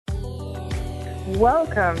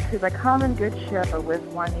Welcome to the Common Good Show with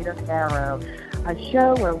Juanita Farrow, a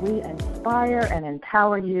show where we inspire and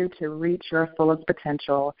empower you to reach your fullest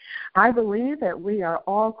potential. I believe that we are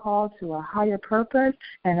all called to a higher purpose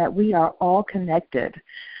and that we are all connected.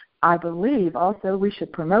 I believe also we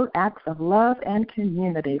should promote acts of love and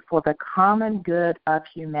community for the common good of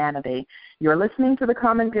humanity. You're listening to the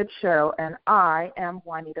Common Good Show, and I am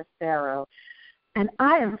Juanita Farrow. And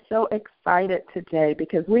I am so excited today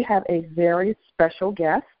because we have a very special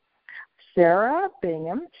guest, Sarah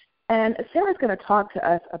Bingham. And Sarah's going to talk to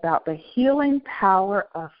us about the healing power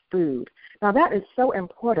of food. Now, that is so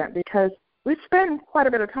important because we spend quite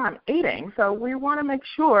a bit of time eating, so we want to make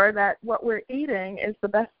sure that what we're eating is the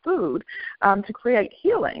best food to create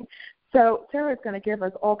healing. So Sarah is going to give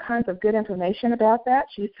us all kinds of good information about that.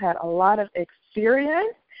 She's had a lot of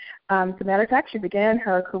experience. As a matter of fact, she began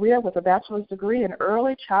her career with a bachelor's degree in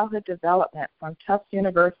early childhood development from Tufts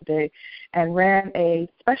University and ran a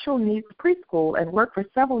special needs preschool and worked for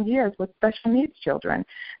several years with special needs children.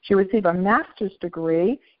 She received a master's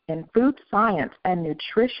degree in food science and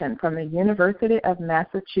nutrition from the University of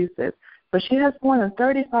Massachusetts. So she has more than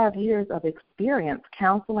 35 years of experience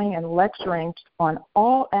counseling and lecturing on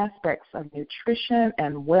all aspects of nutrition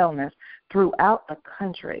and wellness throughout the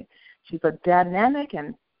country. She's a dynamic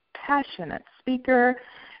and passionate speaker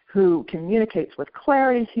who communicates with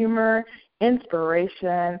clarity, humor,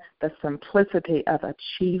 inspiration, the simplicity of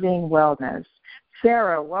achieving wellness.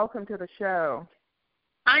 Sarah, welcome to the show.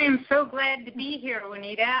 I am so glad to be here,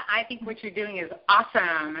 Juanita. I think what you're doing is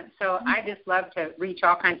awesome. So I just love to reach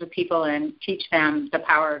all kinds of people and teach them the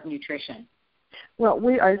power of nutrition. Well,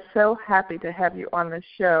 we are so happy to have you on the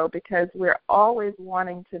show because we're always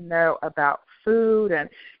wanting to know about food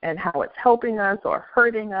and how it's helping us or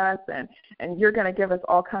hurting us, and you're going to give us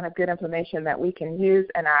all kind of good information that we can use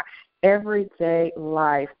in our everyday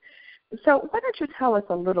life. So why don't you tell us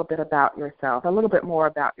a little bit about yourself, a little bit more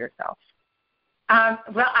about yourself?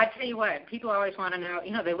 Well, I tell you what, people always want to know,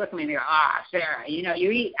 they look at me and they go, Sarah,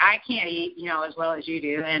 you eat, I can't eat, as well as you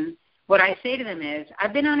do. And what I say to them is,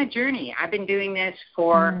 I've been on a journey. I've been doing this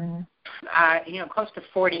for, close to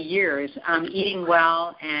 40 years, eating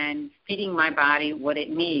well and feeding my body what it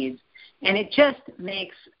needs. And it just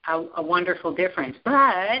makes a wonderful difference.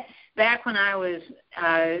 But back when I was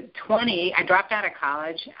 20, I dropped out of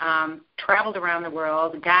college, traveled around the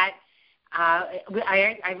world,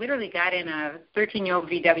 I literally got in a 13-year-old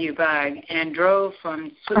VW bug and drove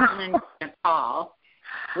from Switzerland to Nepal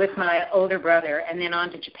with my older brother and then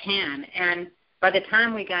on to Japan. And by the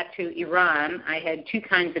time we got to Iran, I had 2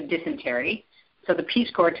 kinds of dysentery. So the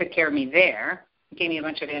Peace Corps took care of me there, gave me a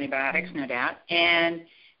bunch of antibiotics, no doubt. And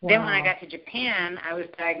then when I got to Japan, I was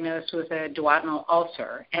diagnosed with a duodenal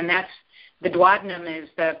ulcer. And the duodenum is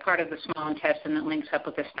the part of the small intestine that links up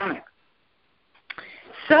with the stomach.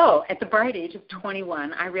 So at the bright age of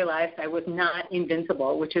 21, I realized I was not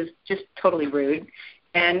invincible, which is just totally rude.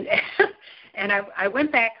 And and I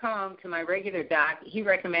went back home to my regular doc. He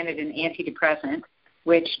recommended an antidepressant,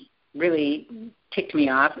 which really ticked me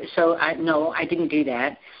off. So I didn't do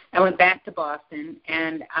that. I went back to Boston,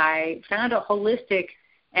 and I found a holistic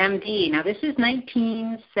MD. Now, this is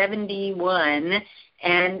 1971,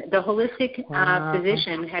 and the holistic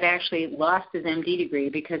physician had actually lost his MD degree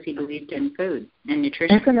because he believed in food and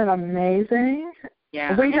nutrition. Isn't it amazing?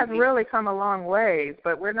 Yeah. We have really come a long ways,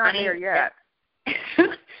 but we're not there yet.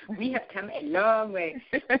 We have come a long way.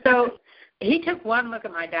 So he took one look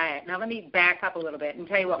at my diet. Now, let me back up a little bit and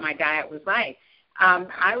tell you what my diet was like.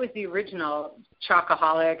 I was the original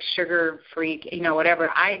chocoholic, sugar freak, whatever.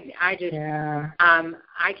 I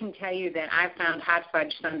can tell you that I found hot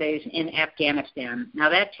fudge sundaes in Afghanistan. Now,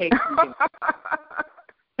 that takes some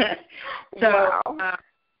So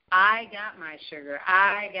I got my sugar.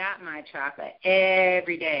 I got my chocolate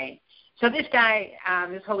every day. So this guy,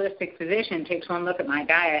 this holistic physician, takes one look at my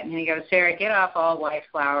diet, and he goes, Sarah, get off all white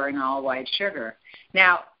flour and all white sugar.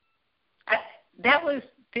 Now, that was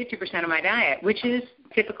 50% of my diet, which is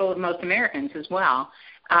typical of most Americans as well.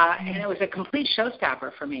 And it was a complete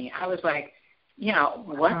showstopper for me. I was like,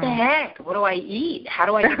 what the heck? What do I eat? How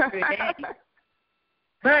do I get through a day?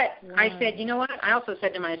 But I said, you know what? I also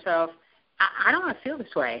said to myself, I don't want to feel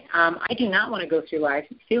this way. I do not want to go through life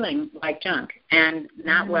feeling like junk and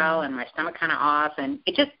not well and my stomach kind of off. And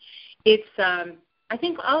I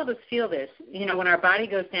think all of us feel this. When our body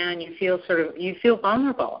goes down, you feel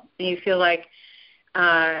vulnerable. And you feel like,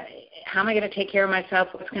 how am I going to take care of myself?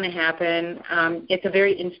 What's going to happen? It's a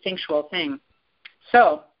very instinctual thing.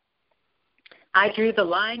 So I drew the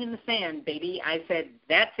line in the sand, baby. I said,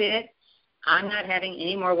 that's it. I'm not having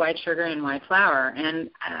any more white sugar and white flour. And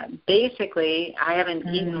basically, I haven't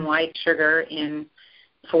eaten white sugar in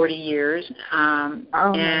 40 years.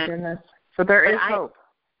 My goodness. So there is hope.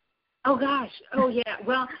 Oh gosh. Oh yeah.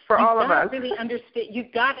 Well, for all of us, really understand.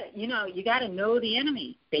 You've got to, you got to know the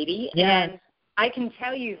enemy, baby. Yes. And I can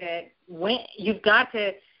tell you that when you've got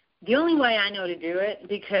to. The only way I know to do it,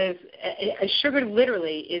 because sugar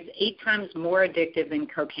literally is 8 times more addictive than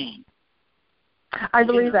cocaine. I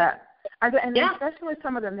believe that. And especially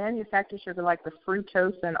some of the manufactured sugar, like the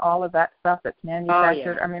fructose and all of that stuff that's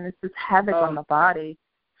manufactured. I mean, it's just havoc on the body.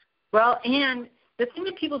 Well, and the thing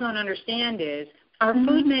that people don't understand is our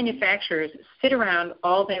food manufacturers sit around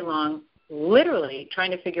all day long literally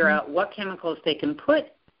trying to figure out what chemicals they can put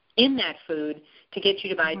in that food to get you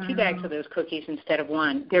to buy 2 bags of those cookies instead of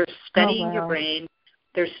 1. They're studying your brain,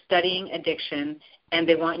 they're studying addiction, and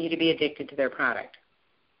they want you to be addicted to their product.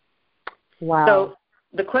 Wow. So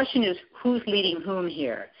the question is, who's leading whom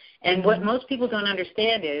here? And what most people don't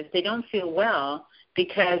understand is they don't feel well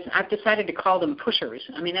because I've decided to call them pushers.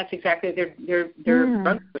 I mean, that's exactly, they're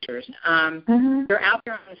drug pushers. They're out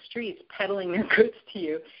there on the streets peddling their goods to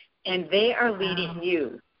you, and they are leading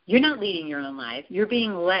you. You're not leading your own life. You're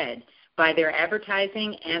being led by their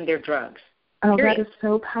advertising and their drugs. Oh, Period. That is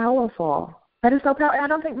so powerful. That is so powerful. I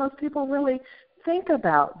don't think most people really think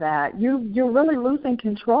about that. You're really losing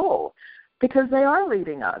control because they are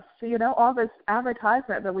leading us. So, all this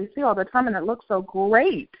advertisement that we see all the time, and it looks so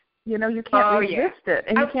great. You can't resist it,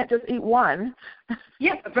 and you can't just eat one.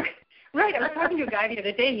 Yeah, right. I was talking to a guy the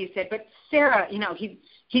other day. He said, but Sarah,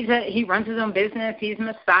 he runs his own business. He's a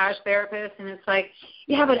massage therapist, and it's like,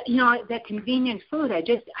 yeah, but that convenient food, I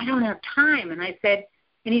don't have time. And he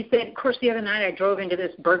said, of course, the other night I drove into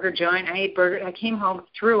this burger joint. I ate burger. I came home,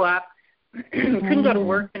 threw up, couldn't go to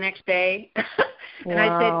work the next day. And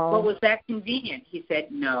I said, well, was that convenient? He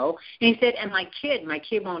said, no. And he said, and my kid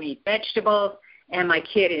won't eat vegetables, and my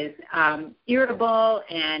kid is irritable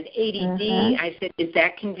and ADD. I said, is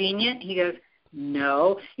that convenient? He goes,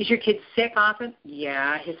 no. Is your kid sick often?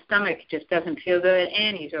 Yeah, his stomach just doesn't feel good,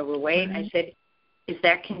 and he's overweight. I said, is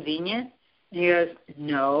that convenient? And he goes,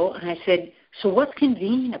 no. And I said, so what's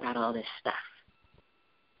convenient about all this stuff?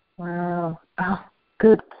 Wow. Oh,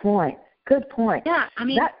 good point. Good point. Yeah, I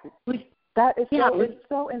mean, that is it's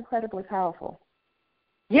so incredibly powerful.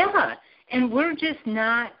 Yeah, and we're just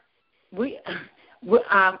not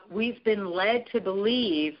we've been led to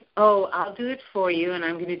believe, I'll do it for you, and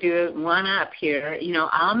I'm going to do it one up here.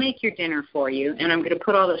 I'll make your dinner for you, and I'm going to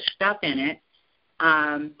put all the stuff in it.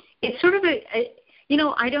 It's sort of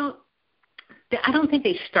I don't think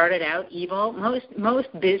they started out evil.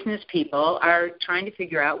 Most business people are trying to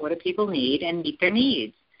figure out what do people need and meet their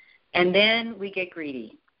needs, and then we get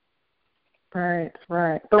greedy. Right.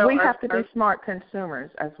 But so we have to be smart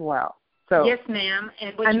consumers as well. So, yes, ma'am.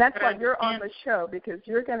 And that's why you're on the show, because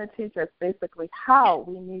you're going to teach us basically how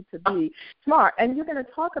we need to be smart. And you're going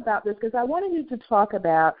to talk about this because I wanted you to talk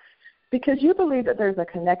about, because you believe that there's a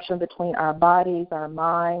connection between our bodies, our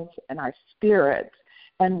minds, and our spirits,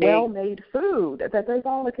 and well-made food, that there's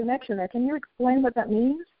all a connection there. Can you explain what that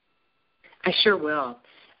means? I sure will.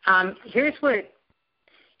 Here's what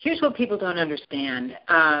people don't understand.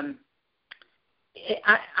 I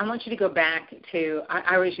want you to go back to,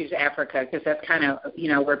 I always use Africa because that's kind of,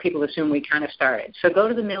 where people assume we kind of started. So go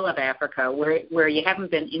to the middle of Africa where you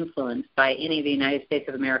haven't been influenced by any of the United States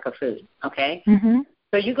of America food, okay?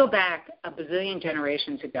 So you go back a bazillion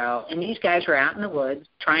generations ago, and these guys were out in the woods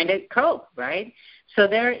trying to cope, right? So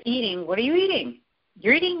they're eating, what are you eating?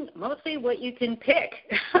 You're eating mostly what you can pick.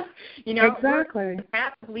 Exactly. The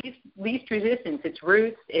path of least resistance. It's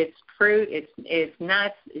roots, it's fruit, it's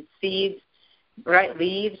nuts, it's seeds, right,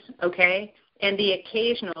 leaves, okay, and the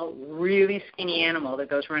occasional really skinny animal that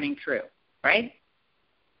goes running through, right?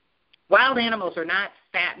 Wild animals are not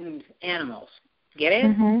fattened animals. Get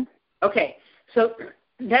it? Okay, so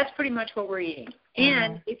that's pretty much what we're eating.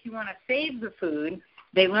 And if you want to save the food,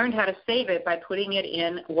 they learned how to save it by putting it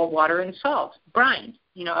in water and salt, brine.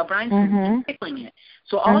 A brine, pickling it.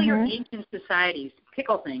 So all your ancient societies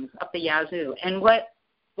pickle things up the yazoo. And what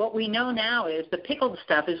we know now is the pickled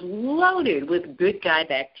stuff is loaded with good guy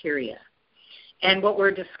bacteria. And what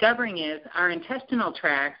we're discovering is our intestinal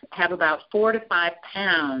tracts have about 4 to 5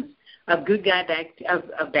 pounds of good guy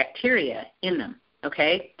of bacteria in them.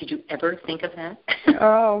 Okay? Did you ever think of that?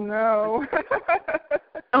 Oh, no.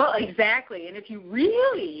 Oh, exactly. And if you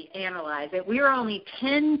really analyze it, we are only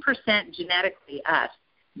 10% genetically us.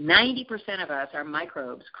 90% of us are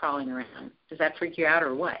microbes crawling around. Does that freak you out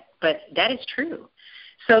or what? But that is true.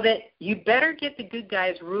 So that you better get the good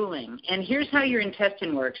guys ruling. And here's how your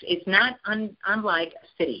intestine works. It's not unlike a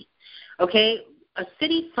city. Okay? A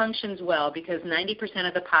city functions well because 90%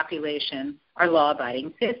 of the population are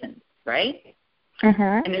law-abiding citizens, right?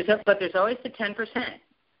 Mm-hmm. But there's always the 10%.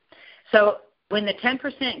 So when the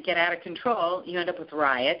 10% get out of control, you end up with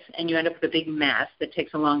riots, and you end up with a big mess that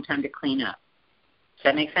takes a long time to clean up. Does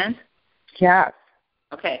that make sense? Yes.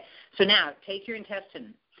 Okay. So now take your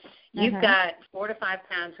intestine. You've got 4 to 5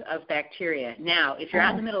 pounds of bacteria. Now, if you're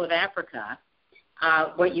out in the middle of Africa,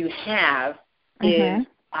 what you have is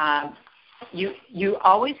you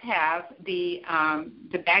always have the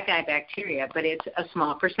bad guy bacteria, but it's a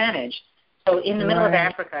small percentage. So in the middle of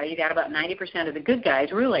Africa, you got about 90% of the good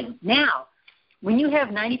guys ruling. Now, when you have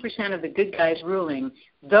 90% of the good guys ruling,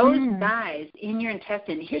 those guys in your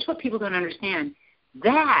intestine, here's what people don't understand.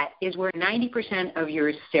 That is where 90% of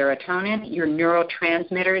your serotonin, your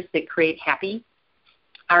neurotransmitters that create happy,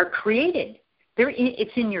 are created.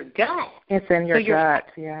 It's in your gut. It's in your gut,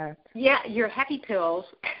 yeah. Yeah, your happy pills.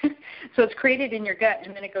 So it's created in your gut,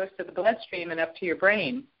 and then it goes to the bloodstream and up to your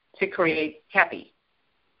brain to create happy.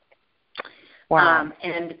 Wow.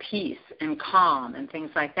 And peace and calm and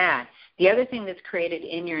things like that. The other thing that's created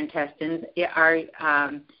in your intestines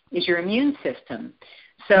is your immune system.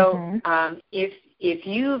 So if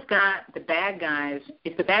you've got the bad guys,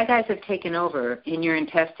 if the bad guys have taken over in your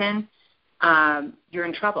intestine, you're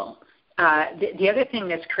in trouble. The other thing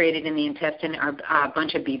that's created in the intestine are a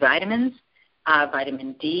bunch of B vitamins,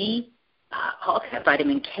 vitamin D,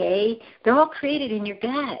 vitamin K. They're all created in your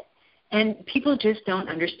gut, and people just don't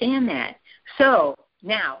understand that. So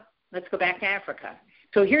now let's go back to Africa.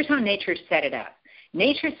 So here's how nature set it up.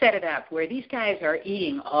 Nature set it up where these guys are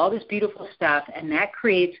eating all this beautiful stuff, and that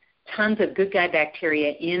creates tons of good guy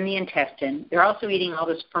bacteria in the intestine. They're also eating all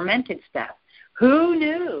this fermented stuff. Who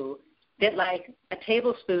knew that like a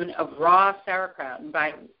tablespoon of raw sauerkraut, and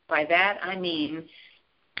by that I mean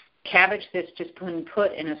cabbage that's just been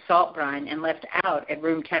put in a salt brine and left out at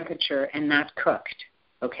room temperature and not cooked,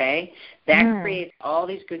 okay? That creates all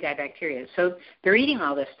these good guy bacteria. So they're eating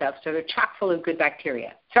all this stuff, so they're chock full of good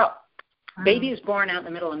bacteria. So baby is born out in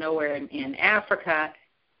the middle of nowhere in Africa.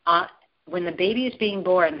 When the baby is being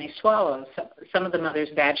born, they swallow some of the mother's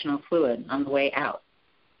vaginal fluid on the way out,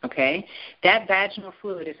 okay? That vaginal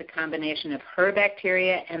fluid is a combination of her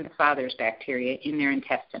bacteria and the father's bacteria in their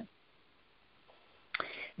intestine.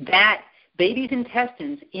 That baby's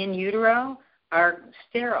intestines in utero are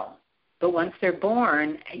sterile. But once they're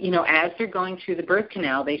born, as they're going through the birth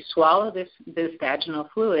canal, they swallow this vaginal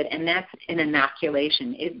fluid, and that's an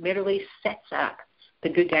inoculation. It literally sets up the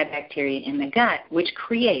good guy bacteria in the gut, which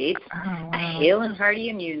creates a hale and hearty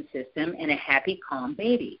immune system and a happy, calm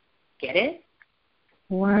baby. Get it?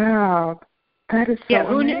 Wow. That is so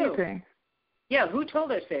who amazing. Knew? Yeah, who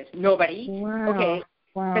told us this? Nobody. Wow. Okay,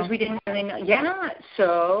 because we didn't really know. Yeah,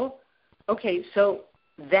 so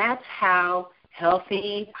that's how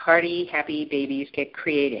healthy, hearty, happy babies get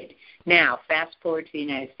created. Now, fast forward to the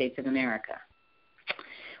United States of America.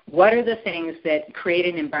 What are the things that create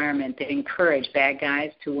an environment that encourage bad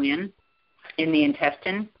guys to win in the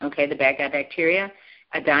intestine? Okay, the bad guy bacteria,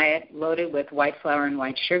 a diet loaded with white flour and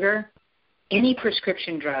white sugar, any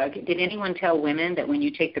prescription drug. Did anyone tell women that when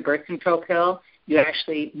you take the birth control pill, you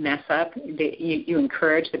actually mess up, you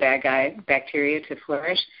encourage the bad guy bacteria to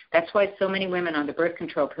flourish? That's why so many women on the birth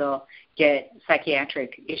control pill get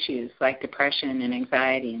psychiatric issues like depression and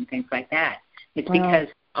anxiety and things like that. It's because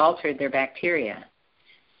it altered their bacteria.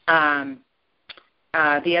 The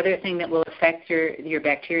other thing that will affect your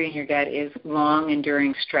bacteria in your gut is long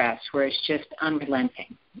enduring stress, where it's just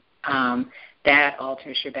unrelenting. That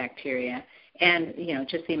alters your bacteria. And,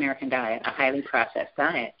 just the American diet, a highly processed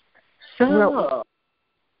diet. So,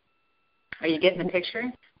 are you getting the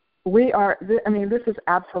picture? We are. This is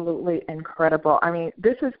absolutely incredible.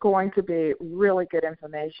 This is going to be really good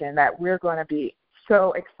information that we're going to be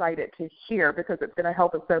so excited to hear because it's going to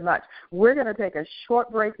help us so much. We're going to take a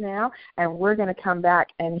short break now, and we're going to come back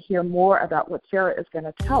and hear more about what Sarah is going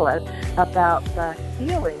to tell us about the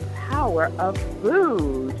healing power of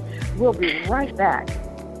food. We'll be right back.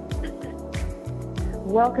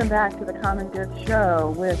 Welcome back to the Common Good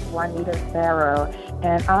Show with Juanita Farrow.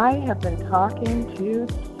 And I have been talking to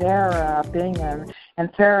Sarah Bingham. And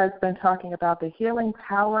Sarah has been talking about the healing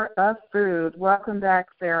power of food. Welcome back,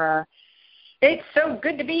 Sarah. It's so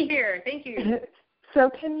good to be here. Thank you. So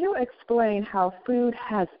can you explain how food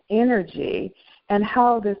has energy and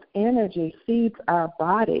how this energy feeds our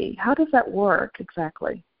body? How does that work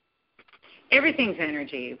exactly? Everything's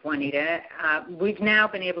energy, Juanita. We've now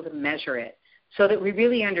been able to measure it. so that we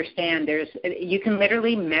really understand you can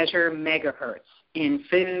literally measure megahertz in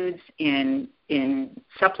foods, in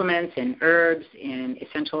supplements, in herbs, in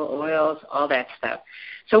essential oils, all that stuff.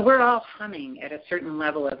 So we're all humming at a certain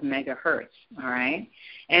level of megahertz, all right?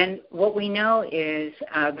 And what we know is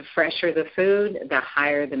the fresher the food, the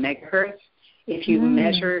higher the megahertz. If you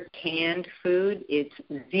measure canned food, it's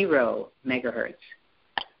 0 megahertz.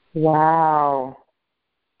 Wow.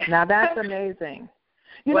 Now that's amazing.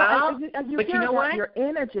 You know what? Your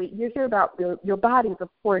energy, you hear about your bodies, of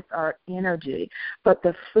course, are energy. But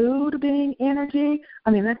the food being energy,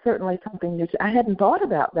 I mean, that's certainly something new. I hadn't thought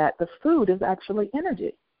about that. The food is actually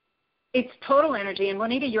energy. It's total energy. And,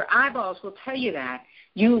 Juanita, your eyeballs will tell you that.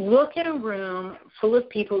 You look at a room full of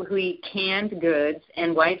people who eat canned goods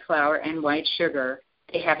and white flour and white sugar.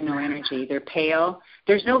 They have no energy. They're pale.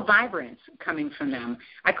 There's no vibrance coming from them.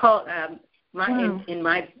 I call in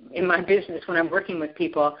my business, when I'm working with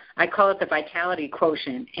people, I call it the vitality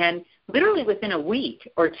quotient. And literally within a week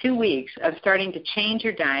or 2 weeks of starting to change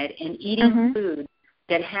your diet and eating food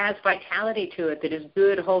that has vitality to it, that is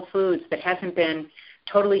good whole foods, that hasn't been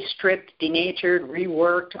totally stripped, denatured,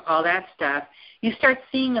 reworked, all that stuff, you start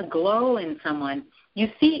seeing a glow in someone.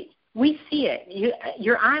 We see it.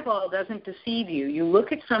 Your eyeball doesn't deceive you. You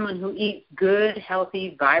look at someone who eats good,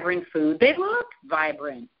 healthy, vibrant food. They look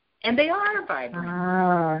vibrant. And they are vibrant.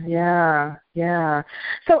 Ah, yeah.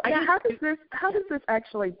 So how does this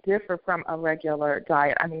actually differ from a regular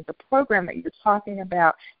diet? I mean, the program that you're talking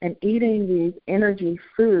about and eating these energy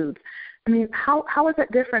foods, I mean, how is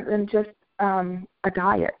it different than just a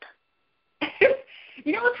diet?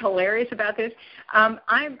 You know what's hilarious about this? I'm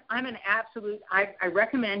an absolute. I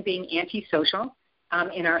recommend being antisocial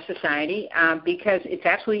in our society because it's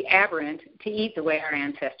absolutely aberrant to eat the way our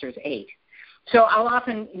ancestors ate. So I'll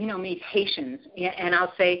often, meet Haitians, and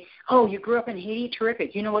I'll say, "Oh, you grew up in Haiti?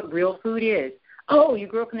 Terrific. You know what real food is. Oh, you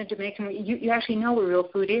grew up in the Jamaican. You actually know what real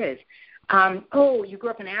food is. Oh, you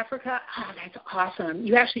grew up in Africa? Oh, that's awesome.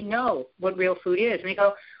 You actually know what real food is." And they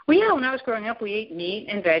go, "Well, yeah, when I was growing up, we ate meat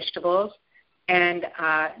and vegetables and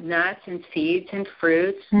nuts and seeds and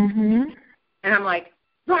fruits." Mm-hmm. And I'm like,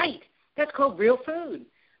 right, that's called real food.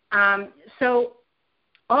 So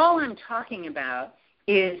all I'm talking about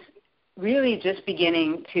is really just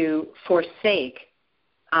beginning to forsake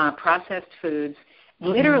processed foods.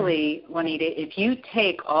 Literally, Juanita, if you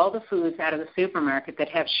take all the foods out of the supermarket that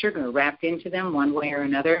have sugar wrapped into them one way or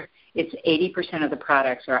another, it's 80% of the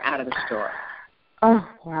products are out of the store. Oh,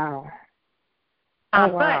 wow.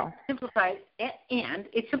 But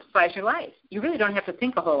it simplifies your life. You really don't have to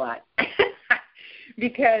think a whole lot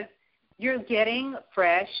because you're getting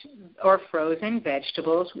fresh or frozen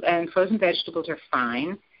vegetables, and frozen vegetables are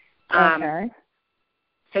fine. Okay.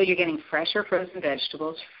 So you're getting fresh or frozen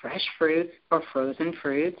vegetables, fresh fruits or frozen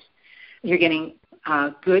fruits. You're getting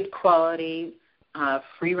good quality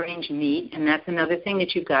free-range meat, and that's another thing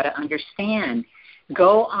that you've got to understand.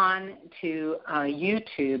 Go on to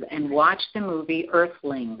YouTube and watch the movie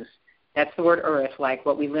Earthlings. That's the word earth, like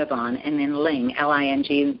what we live on, and then ling,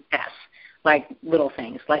 L-I-N-G-S, like little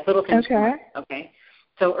things. Okay?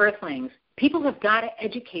 So Earthlings. People have got to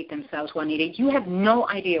educate themselves, Juanita. You have no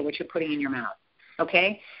idea what you're putting in your mouth,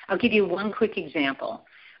 okay? I'll give you one quick example.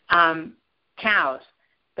 Cows.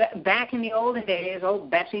 Back in the olden days, old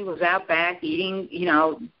Bessie was out back eating,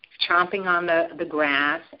 chomping on the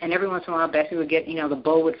grass, and every once in a while Bessie would get, the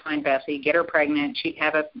bull would find Bessie, get her pregnant, she'd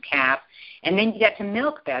have a calf, and then you got to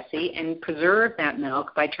milk Bessie and preserve that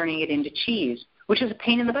milk by turning it into cheese, which is a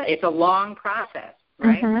pain in the butt. It's a long process,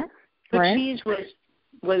 right? Mm-hmm. So right. Cheese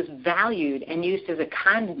was valued and used as a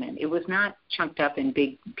condiment. It was not chunked up in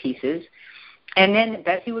big pieces. And then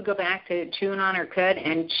Bessie would go back to chewing on her cud,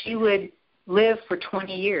 and she would live for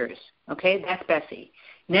 20 years. Okay, that's Bessie.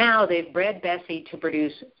 Now they've bred Bessie to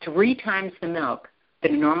produce 3 times the milk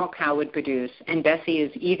that a normal cow would produce, and Bessie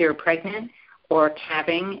is either pregnant or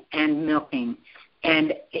calving and milking.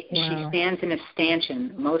 And she stands in a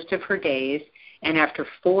stanchion most of her days, and after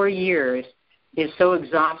 4 years is so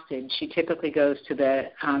exhausted, she typically goes to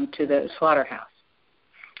the slaughterhouse,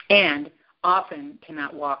 and often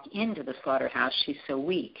cannot walk into the slaughterhouse. She's so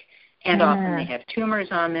weak. And often they have tumors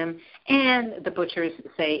on them, and the butchers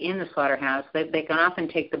say in the slaughterhouse that they can often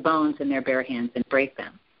take the bones in their bare hands and break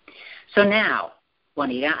them. So now,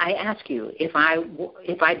 Juanita, I ask you, if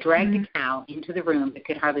I dragged a cow into the room that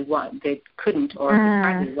could hardly walk, that couldn't or could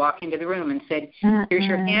hardly walk into the room and said, "Here's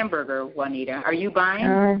your hamburger, Juanita," are you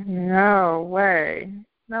buying? No way.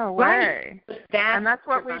 No way. Right. And that's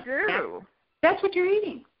what we do. That's what you're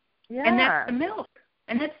eating. Yeah. And that's the milk.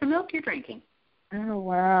 And that's the milk you're drinking. Oh,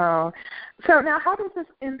 wow. So now how does this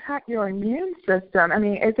impact your immune system? I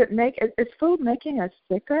mean, is food making us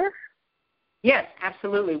sicker? Yes,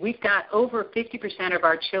 absolutely. We've got over 50% of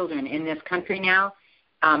our children in this country now,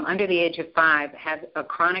 under the age of 5, have a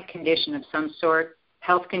chronic condition of some sort,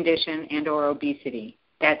 health condition and or obesity.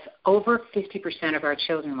 That's over 50% of our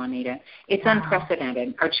children, Juanita. It's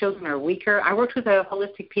unprecedented. Our children are weaker. I worked with a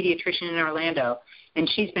holistic pediatrician in Orlando, and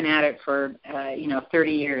she's been at it for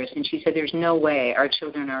 30 years, and she said there's no way our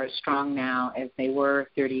children are as strong now as they were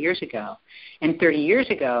 30 years ago. And 30 years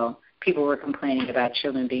ago, people were complaining about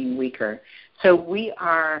children being weaker. So we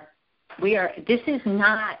are. This is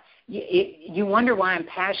not. You wonder why I'm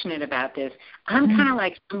passionate about this. I'm kind of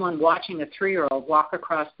like someone watching a 3-year-old walk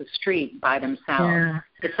across the street by themselves. Yeah.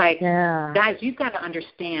 It's like, guys, you've got to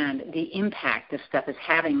understand the impact this stuff is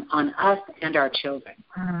having on us and our children.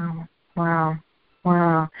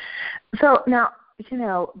 Wow. So now,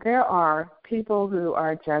 there are people who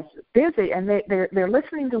are just busy, and they're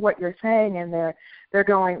listening to what you're saying, and they're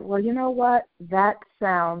going, well, you know what? That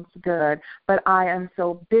sounds good, but I am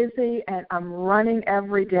so busy, and I'm running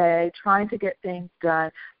every day trying to get things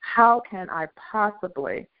done. How can I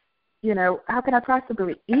possibly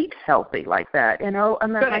eat healthy like that?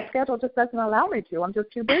 My schedule just doesn't allow me to. I'm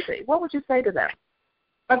just too busy. What would you say to them?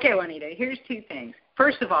 Okay, Juanita, here's 2 things.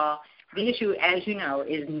 First of all, the issue, as you know,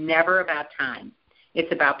 is never about time.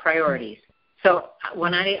 It's about priorities. So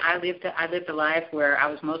when I lived a life where I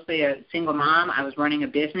was mostly a single mom. I was running a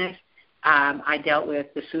business. I dealt with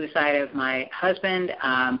the suicide of my husband.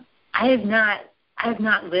 I have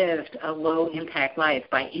not lived a low-impact life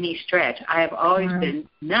by any stretch. I have always been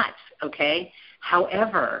nuts, okay?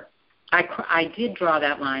 However, I did draw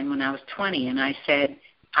that line when I was 20, and I said,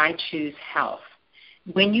 I choose health.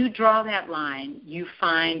 When you draw that line, you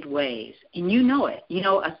find ways, and you know it.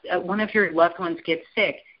 One of your loved ones gets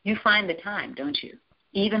sick, you find the time, don't you?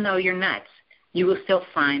 Even though you're nuts, you will still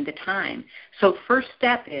find the time. So first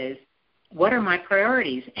step is, what are my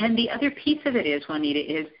priorities? And the other piece of it is, Juanita,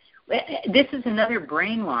 is this is another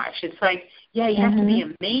brainwash. It's like, you have to be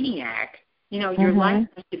a maniac. Your life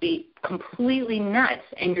has to be completely nuts,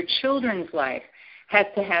 and your children's life has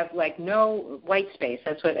to have like no white space.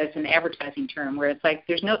 That's an advertising term, where it's like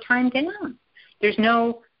there's no time down. There's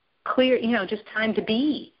no clear, just time to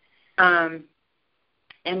be.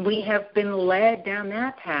 And we have been led down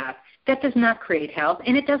that path. That does not create health,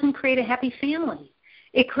 and it doesn't create a happy family.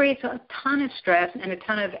 It creates a ton of stress and a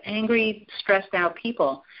ton of angry, stressed out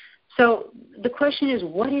people. So the question is,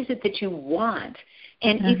 what is it that you want?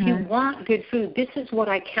 And if you want good food, this is what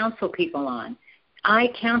I counsel people on. I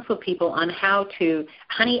counsel people on how to,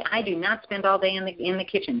 honey, I do not spend all day in the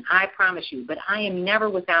kitchen, I promise you, but I am never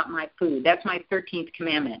without my food. That's my 13th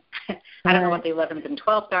commandment. I don't know what the 11th and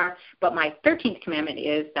 12th are, but my 13th commandment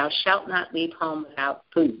is, thou shalt not leave home without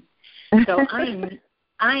food. So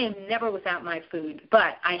I am never without my food,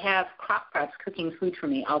 but I have crock pots cooking food for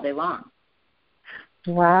me all day long.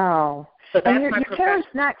 Wow. So that's you carry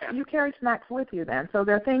snacks. You carry snacks with you then. So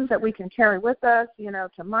there are things that we can carry with us,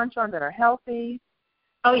 to munch on that are healthy.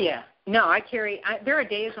 Oh, yeah. No, there are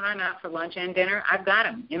days when I'm out for lunch and dinner. I've got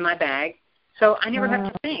them in my bag. So I never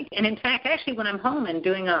have to think. And in fact, actually, when I'm home and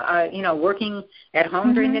doing working at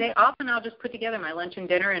home during the day, often I'll just put together my lunch and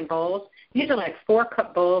dinner in bowls. These are like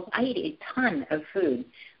 4-cup bowls. I eat a ton of food,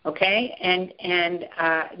 okay? And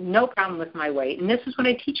no problem with my weight. And this is what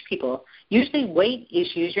I teach people. Usually weight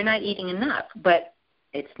issues, you're not eating enough, but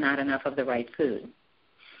it's not enough of the right food.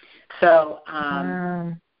 So,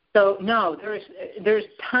 So no, there's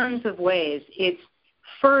tons of ways. It's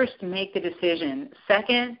first, make the decision.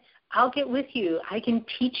 Second, I'll get with you. I can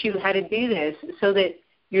teach you how to do this so that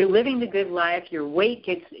you're living the good life. Your weight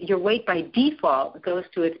by default goes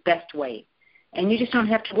to its best weight, and you just don't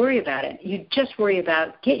have to worry about it. You just worry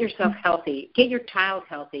about get yourself healthy, get your child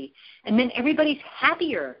healthy, and then everybody's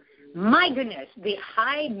happier. My goodness, the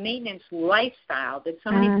high maintenance lifestyle that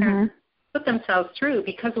so many parents put themselves through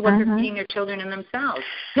because of what they're feeding their children and themselves.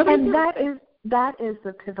 And that is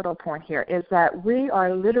the pivotal point here, is that we're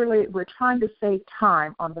trying to save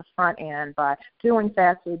time on the front end by doing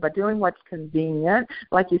fast food, by doing what's convenient,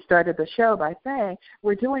 like you started the show by saying.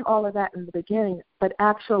 We're doing all of that in the beginning, but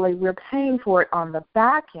actually we're paying for it on the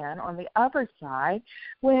back end, on the other side,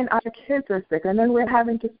 when our kids are sick, and then we're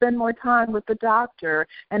having to spend more time with the doctor,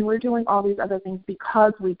 and we're doing all these other things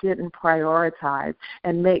because we didn't prioritize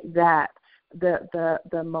and make that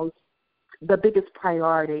the biggest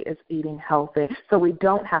priority is eating healthy, so we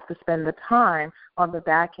don't have to spend the time on the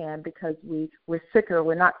back end because we're sicker,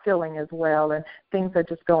 we're not feeling as well, and things are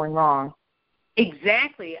just going wrong.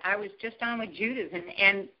 Exactly. I was just on with Judith,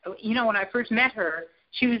 and when I first met her,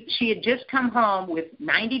 She had just come home with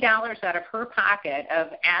 $90 out of her pocket of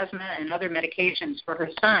asthma and other medications for her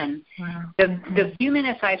son. Wow. The few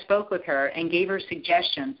minutes I spoke with her and gave her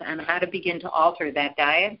suggestions on how to begin to alter that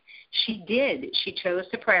diet, she did. She chose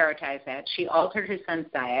to prioritize that. She altered her son's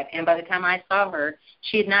diet, and by the time I saw her,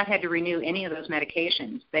 she had not had to renew any of those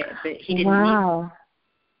medications that he didn't need.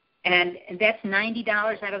 And that's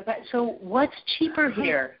 $90 out of that. So what's cheaper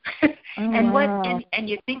here? And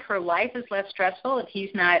you think her life is less stressful if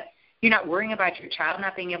you're not worrying about your child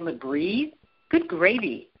not being able to breathe? Good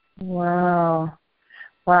gravy. Wow.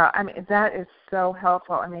 I mean, that is so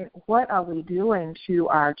helpful. I mean, what are we doing to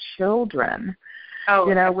our children,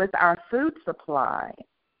 with our food supply?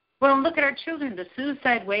 Well, look at our children. The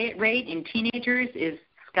suicide rate in teenagers is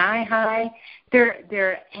sky high.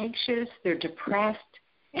 They're anxious. They're depressed.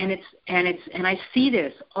 And I see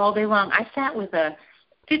this all day long. I sat with a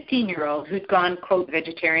 15-year-old who'd gone, quote,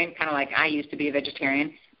 vegetarian, kind of like I used to be a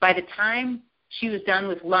vegetarian. By the time she was done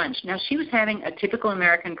with lunch, now she was having a typical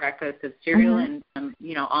American breakfast of cereal and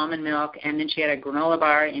almond milk, and then she had a granola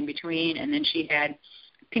bar in between, and then she had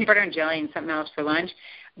peanut butter and jelly and something else for lunch.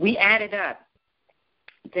 We added up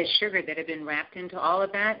the sugar that had been wrapped into all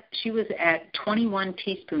of that. She was at 21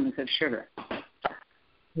 teaspoons of sugar.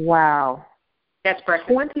 Wow. That's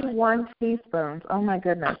breakfast. 21 teaspoons. Oh, my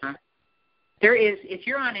goodness. Uh-huh. There is, if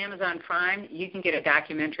you're on Amazon Prime, you can get a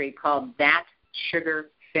documentary called That Sugar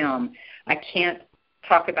Film. I can't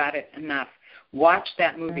talk about it enough. Watch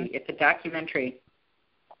that movie. It's a documentary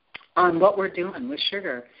on what we're doing with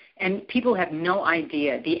sugar. And people have no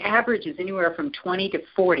idea. The average is anywhere from 20 to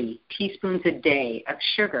 40 teaspoons a day of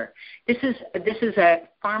sugar. This is a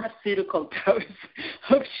pharmaceutical dose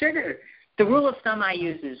of sugar. The rule of thumb I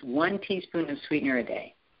use is 1 teaspoon of sweetener a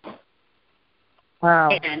day. Wow.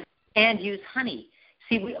 And use honey.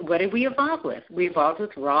 See, what did we evolve with? We evolved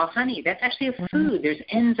with raw honey. That's actually a food. There's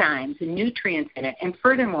enzymes and nutrients in it. And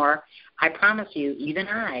furthermore, I promise you, even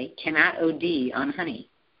I cannot OD on honey.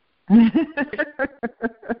 Do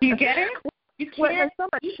you get it? You can't. Well, there's so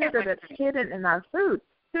much sugar that's hidden in our food,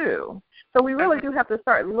 too. So we really do have to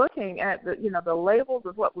start looking at the labels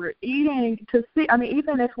of what we're eating to see. I mean,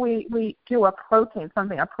 even if we do a protein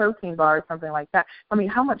bar or something like that. I mean,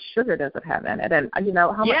 how much sugar does it have in it, and how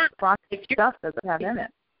much processed stuff does it have in it?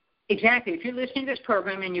 Exactly. If you're listening to this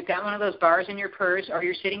program and you've got one of those bars in your purse, or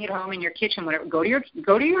you're sitting at home in your kitchen, whatever, go to your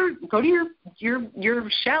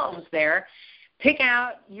shelves there. Pick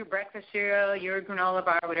out your breakfast cereal, your granola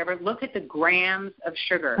bar, whatever. Look at the grams of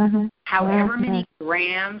sugar. However many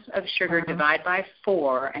grams of sugar, divide by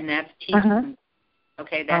 4, and that's teaspoons.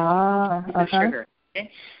 Okay, that's the sugar. Okay?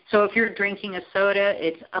 So if you're drinking a soda,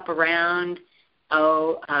 it's up around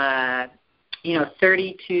 32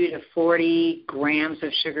 to 40 grams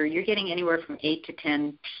of sugar. You're getting anywhere from 8 to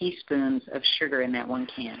 10 teaspoons of sugar in that one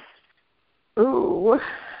can. Ooh,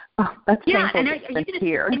 that's painful to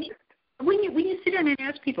hear. When you sit down and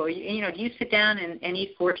ask people, do you sit down and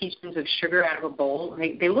eat 4 teaspoons of sugar out of a bowl?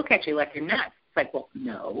 They look at you like you're nuts. It's like, well,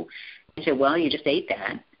 no. You say, well, you just ate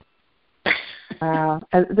that. Wow,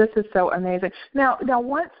 this is so amazing. Now,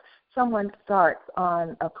 once someone starts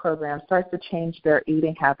on a program, starts to change their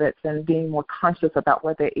eating habits and being more conscious about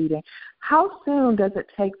what they're eating, how soon does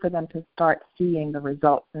it take for them to start seeing the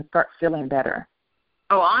results and start feeling better?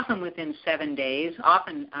 Oh, often within 7 days.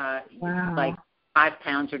 Often, like 5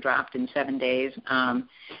 pounds are dropped in 7 days,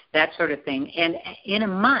 that sort of thing. And in a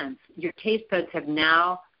month, your taste buds have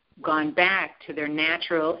now gone back to their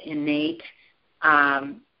natural, innate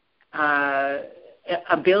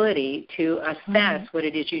ability to assess what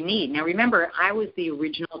it is you need. Now, remember, I was the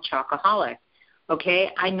original chocoholic,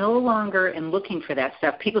 okay? I no longer am looking for that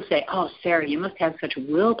stuff. People say, oh, Sarah, you must have such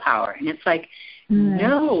willpower. And it's like,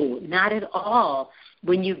 no, not at all.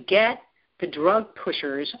 When you get the drug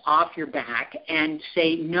pushers off your back and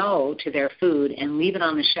say no to their food and leave it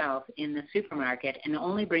on the shelf in the supermarket and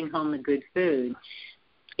only bring home the good food,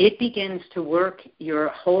 it begins to work your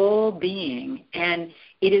whole being, and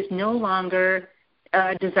it is no longer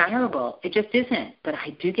desirable. It just isn't. But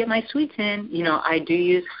I do get my sweets in. I do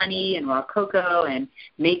use honey and raw cocoa and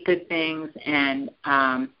make good things, and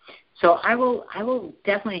so I will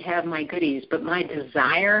definitely have my goodies, but my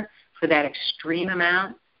desire for that extreme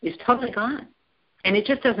amount is totally gone. And it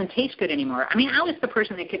just doesn't taste good anymore. I mean, I was the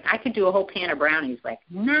person that I could do a whole pan of brownies, like,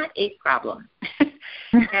 not a problem.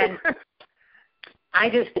 And I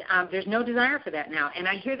just, there's no desire for that now. And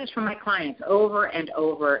I hear this from my clients over and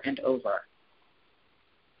over and over.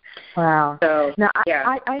 Wow. So, now,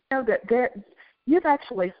 yeah. I know that you've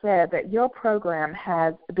actually said that your program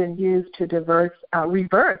has been used to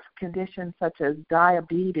reverse conditions such as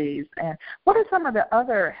diabetes. And what are some of the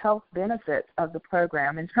other health benefits of the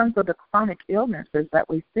program in terms of the chronic illnesses that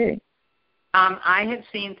we see? I have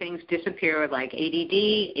seen things disappear like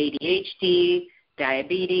ADD, ADHD,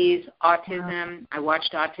 diabetes, autism. I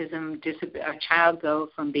watched autism, a child go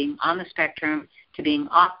from being on the spectrum to being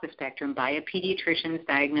off the spectrum by a pediatrician's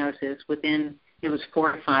diagnosis within, it was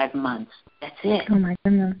 4 to 5 months. That's it. Oh, my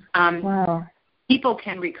goodness. Wow. People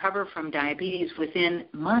can recover from diabetes within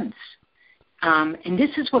months. And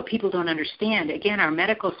this is what people don't understand. Again, our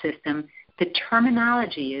medical system, the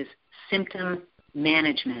terminology is symptom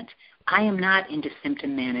management. I am not into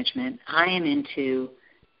symptom management. I am into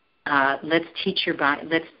let's teach your body,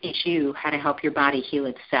 let's teach you how to help your body heal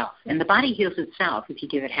itself. And the body heals itself if you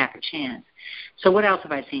give it half a chance. So what else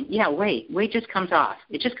have I seen? Yeah, weight just comes off.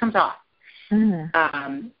 It just comes off.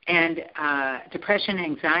 Mm-hmm. And depression,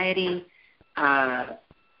 anxiety,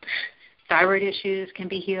 thyroid issues can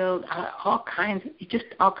be healed, all kinds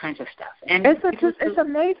of stuff. And it's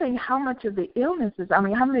amazing how much of the illnesses, how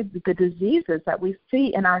many of the diseases that we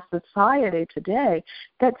see in our society today,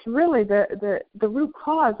 that's really the root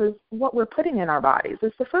cause is what we're putting in our bodies.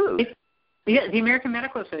 It's the food. The American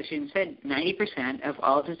Medical Association said 90% of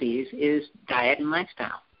all disease is diet and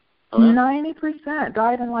lifestyle. Hello? 90%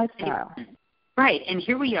 diet and lifestyle. 90%. Right, and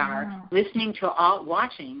here we are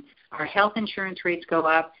watching our health insurance rates go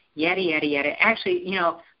up, yada, yada, yada. Actually,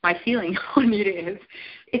 my feeling on it is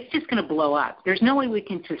it's just going to blow up. There's no way we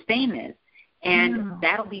can sustain this, and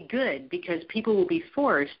that'll be good because people will be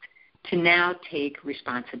forced to now take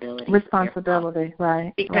responsibility.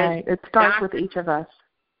 Right, because right. It starts with each of us.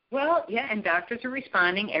 Well, yeah, and doctors are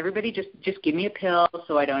responding. Everybody just give me a pill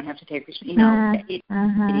so I don't have to take responsibility.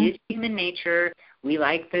 It is human nature. We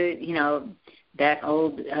like that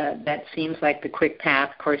old, that seems like the quick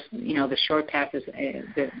path. Of course, the short path is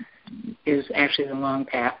actually the long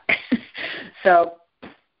path. So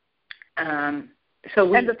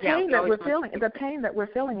the pain that we're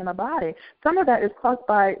feeling in the body, some of that is caused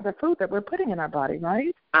by the food that we're putting in our body,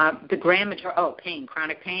 right? The grand majority,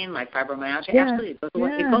 chronic pain like fibromyalgia, absolutely, it goes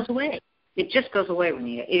away. It goes away. It just goes away when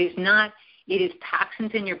you. It is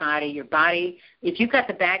toxins in your body. Your body, if you've got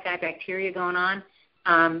the bad guy bacteria going on,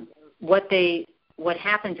 what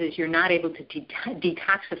happens is you're not able to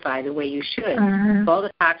detoxify the way you should. All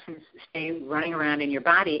the toxins stay running around in your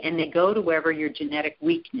body, and they go to wherever your genetic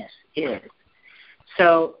weakness is.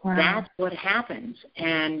 So that's what happens.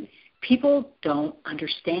 And people don't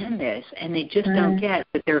understand this, and they just don't get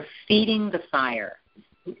that they're feeding the fire.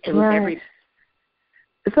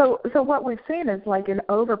 So what we've seen is like an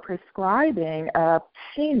overprescribing of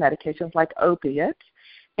pain medications like opiates.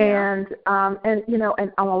 And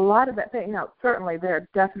a lot of that thing. Certainly there are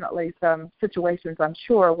definitely some situations, I'm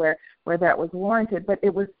sure, where that was warranted. But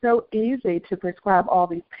it was so easy to prescribe all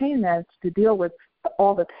these pain meds to deal with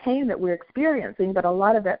all the pain that we're experiencing. But a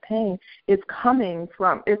lot of that pain is coming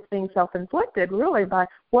from it's being self-inflicted, really, by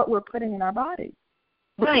what we're putting in our bodies.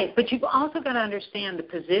 Right, but you've also got to understand the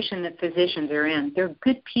position that physicians are in. They're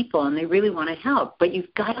good people, and they really want to help, but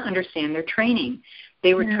you've got to understand their training.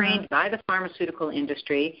 They were trained by the pharmaceutical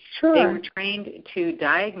industry. Sure. They were trained to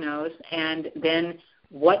diagnose, and then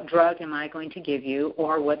what drug am I going to give you,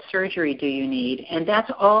 or what surgery do you need? And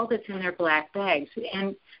that's all that's in their black bags.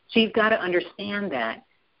 And so you've got to understand that.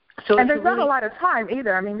 So and there's not a lot of time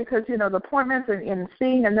either. Because the appointments and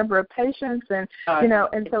seeing a number of patients, and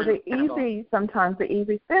and so the easy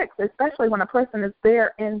fix, especially when a person is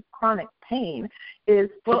there in chronic pain, is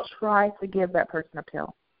to try to give that person a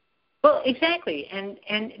pill. Well, exactly, and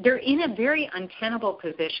they're in a very untenable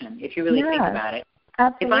position if you really think about it.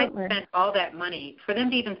 Absolutely. If I spent all that money, for them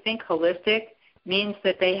to even think holistic means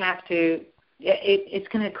that they have to. It's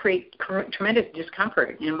going to create tremendous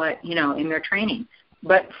discomfort in in their training.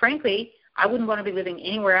 But frankly, I wouldn't want to be living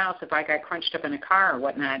anywhere else if I got crunched up in a car or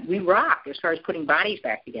whatnot. We rock as far as putting bodies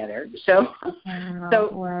back together. So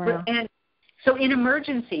in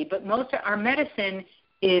emergency, but most of our medicine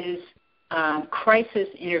is crisis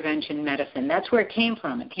intervention medicine. That's where it came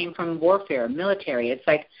from. It came from warfare, military. It's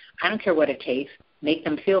like, I don't care what it takes, make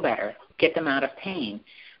them feel better, get them out of pain.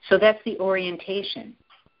 So that's the orientation.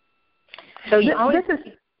 So you always.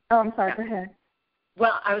 I'm sorry. Go ahead.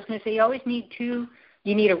 Well, I was going to say you always need two.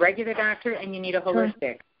 You need a regular doctor and you need a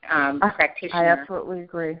holistic practitioner. I absolutely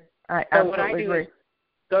agree. What I do is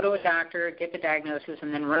go to a doctor, get the diagnosis,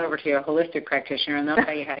 and then run over to your holistic practitioner, and they'll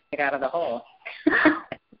tell you how to get out of the hole.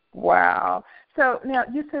 Wow. So now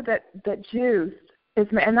you said that juice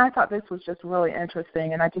And I thought this was just really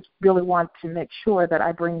interesting, and I just really want to make sure that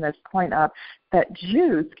I bring this point up, that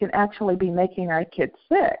juice can actually be making our kids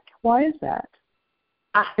sick. Why is that?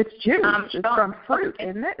 It's juice. It's from fruit,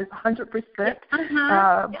 isn't it? It's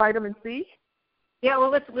 100% vitamin C. Yeah. Well,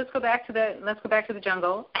 let's go back to the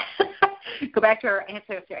jungle. Go back to our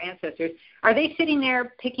ancestors. Are they sitting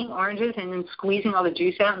there picking oranges and then squeezing all the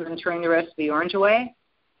juice out and then throwing the rest of the orange away?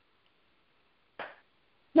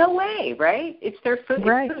 No way, right? It's their food.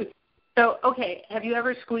 Right. It's food. So, okay, have you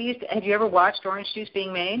ever watched orange juice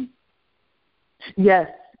being made? Yes,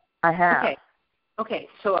 I have. Okay,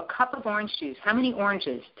 so a cup of orange juice, how many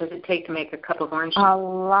oranges does it take to make a cup of orange juice? A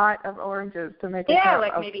lot of oranges to make a cup. Yeah,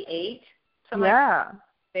 like maybe 8. Yeah. Like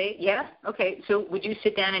 8? Yeah? Okay, so would you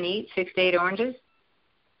sit down and eat 6 to 8 oranges?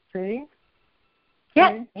 See?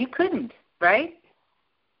 Yeah, you couldn't, right?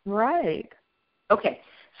 Right. Okay,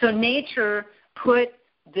 so nature put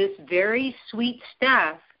this very sweet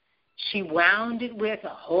stuff, she wound it with a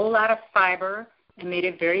whole lot of fiber and made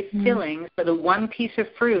it very filling, so the one piece of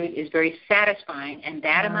fruit is very satisfying, and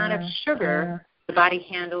that amount of sugar the body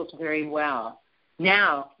handles very well.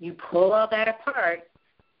 Now, you pull all that apart,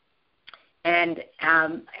 and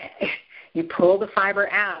you pull the fiber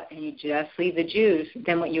out, and you just leave the juice,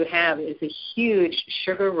 then what you have is a huge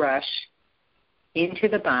sugar rush into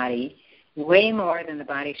the body, way more than the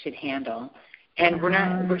body should handle. And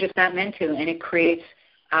we're just not meant to, and it creates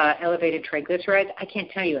elevated triglycerides. I can't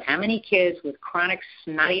tell you how many kids with chronic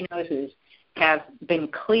snotty noses have been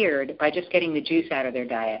cleared by just getting the juice out of their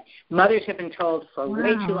diet. Mothers have been told for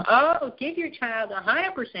way too long, give your child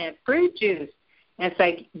 100% fruit juice. And it's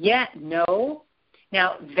like, no.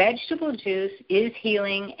 Now, vegetable juice is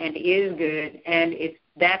healing and is good, and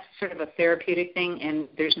that's sort of a therapeutic thing, and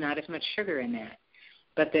there's not as much sugar in that.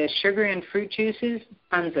 But the sugar in fruit juices,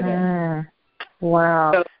 tons of it.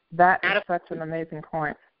 Wow, so that is such an amazing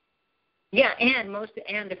point. Yeah, and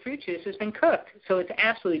the fruit juice has been cooked, so it's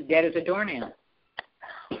absolutely dead as a doornail.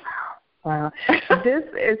 Wow, this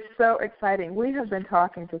is so exciting. We have been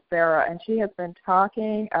talking to Sarah, and she has been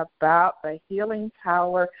talking about the healing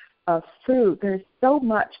power of food. There's so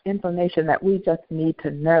much information that we just need to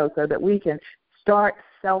know so that we can start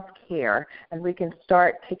self-care and we can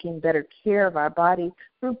start taking better care of our bodies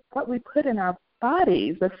through what we put in our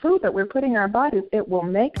bodies, the food that we're putting in our bodies. It will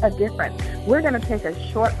make a difference. We're going to take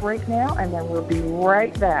a short break now, and then we'll be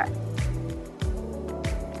right back.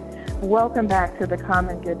 Welcome back to the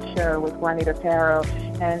Common Good Show with Juanita Farrow,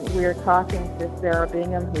 and we're talking to Sarah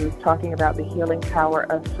Bingham, who's talking about the healing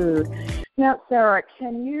power of food. Now, Sarah,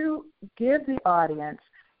 can you give the audience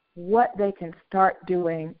what they can start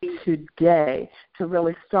doing today to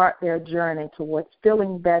really start their journey towards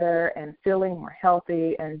feeling better and feeling more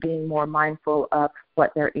healthy and being more mindful of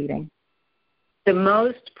what they're eating? The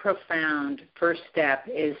most profound first step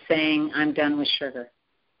is saying, I'm done with sugar.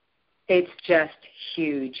 It's just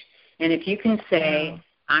huge. And if you can say,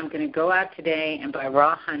 I'm going to go out today and buy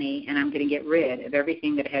raw honey, and I'm going to get rid of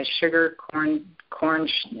everything that has sugar, corn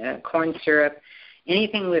syrup,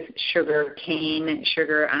 anything with sugar, cane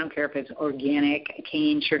sugar, I don't care if it's organic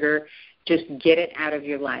cane sugar, just get it out of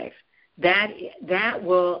your life. That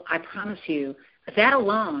will, I promise you, that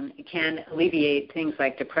alone can alleviate things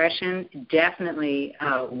like depression, definitely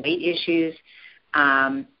weight issues,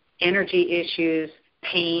 energy issues,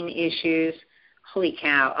 pain issues. Holy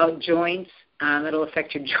cow! Joints. It'll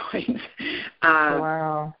affect your joints.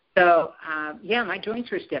 Wow. So, my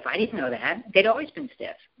joints were stiff. I didn't know that. They'd always been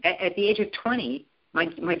stiff. At the age of 20,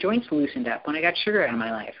 my joints loosened up when I got sugar out of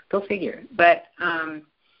my life. Go figure. But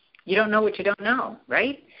you don't know what you don't know,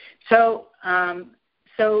 right? So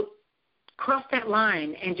cross that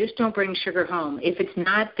line and just don't bring sugar home. If it's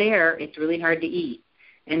not there, it's really hard to eat.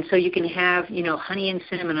 And so you can have, honey and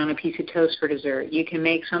cinnamon on a piece of toast for dessert. You can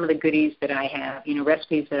make some of the goodies that I have,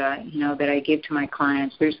 recipes that I give to my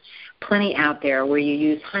clients. There's plenty out there where you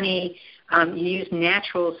use honey, you use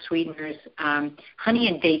natural sweeteners, honey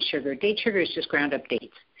and date sugar. Date sugar is just ground up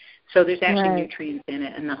dates. So there's actually nutrients in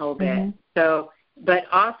it and the whole bit. So, but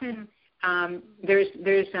often there's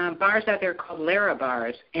bars out there called Lara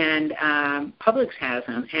bars, and Publix has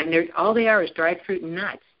them, and all they are is dried fruit and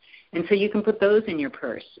nuts. And so you can put those in your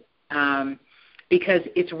purse because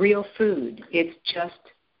it's real food. It's just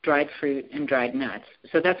dried fruit and dried nuts.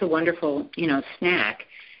 So that's a wonderful, snack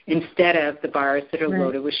instead of the bars that are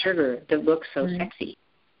loaded with sugar that look so sexy.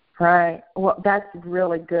 Right. Well, that's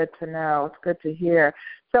really good to know. It's good to hear.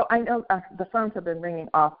 So I know the phones have been ringing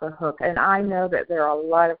off the hook, and I know that there are a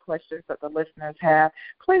lot of questions that the listeners have.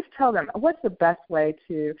 Please tell them, what's the best way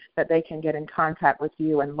that they can get in contact with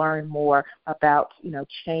you and learn more about,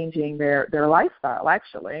 changing their lifestyle,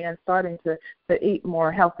 actually, and starting to eat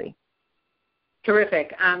more healthy?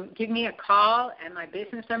 Terrific. Give me a call at my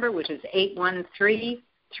business number, which is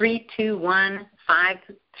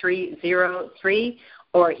 813-321-5303,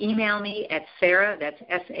 or email me at Sarah, that's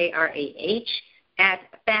Sarah, at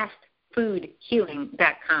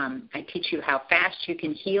fastfoodhealing.com. I teach you how fast you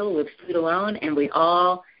can heal with food alone, and we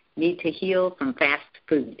all need to heal from fast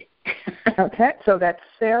food. Okay, so that's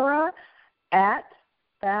Sarah at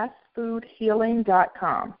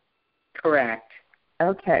fastfoodhealing.com. Correct.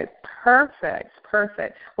 Okay, perfect.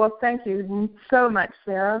 Well, thank you so much,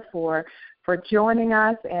 Sarah, for joining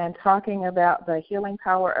us and talking about the healing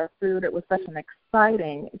power of food. It was such an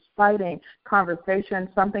exciting conversation,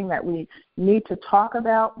 something that we need to talk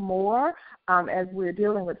about more as we're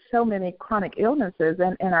dealing with so many chronic illnesses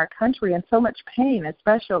in our country and so much pain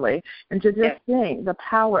especially, and to just think the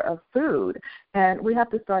power of food. And we have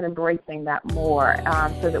to start embracing that more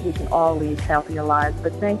so that we can all lead healthier lives.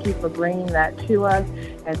 But thank you for bringing that to us,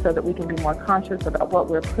 and so that we can be more conscious about what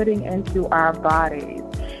we're putting into our bodies.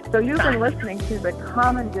 So you've been listening to The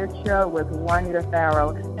Common Good Show with Juanita Farrow,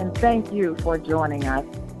 and thank you for joining us.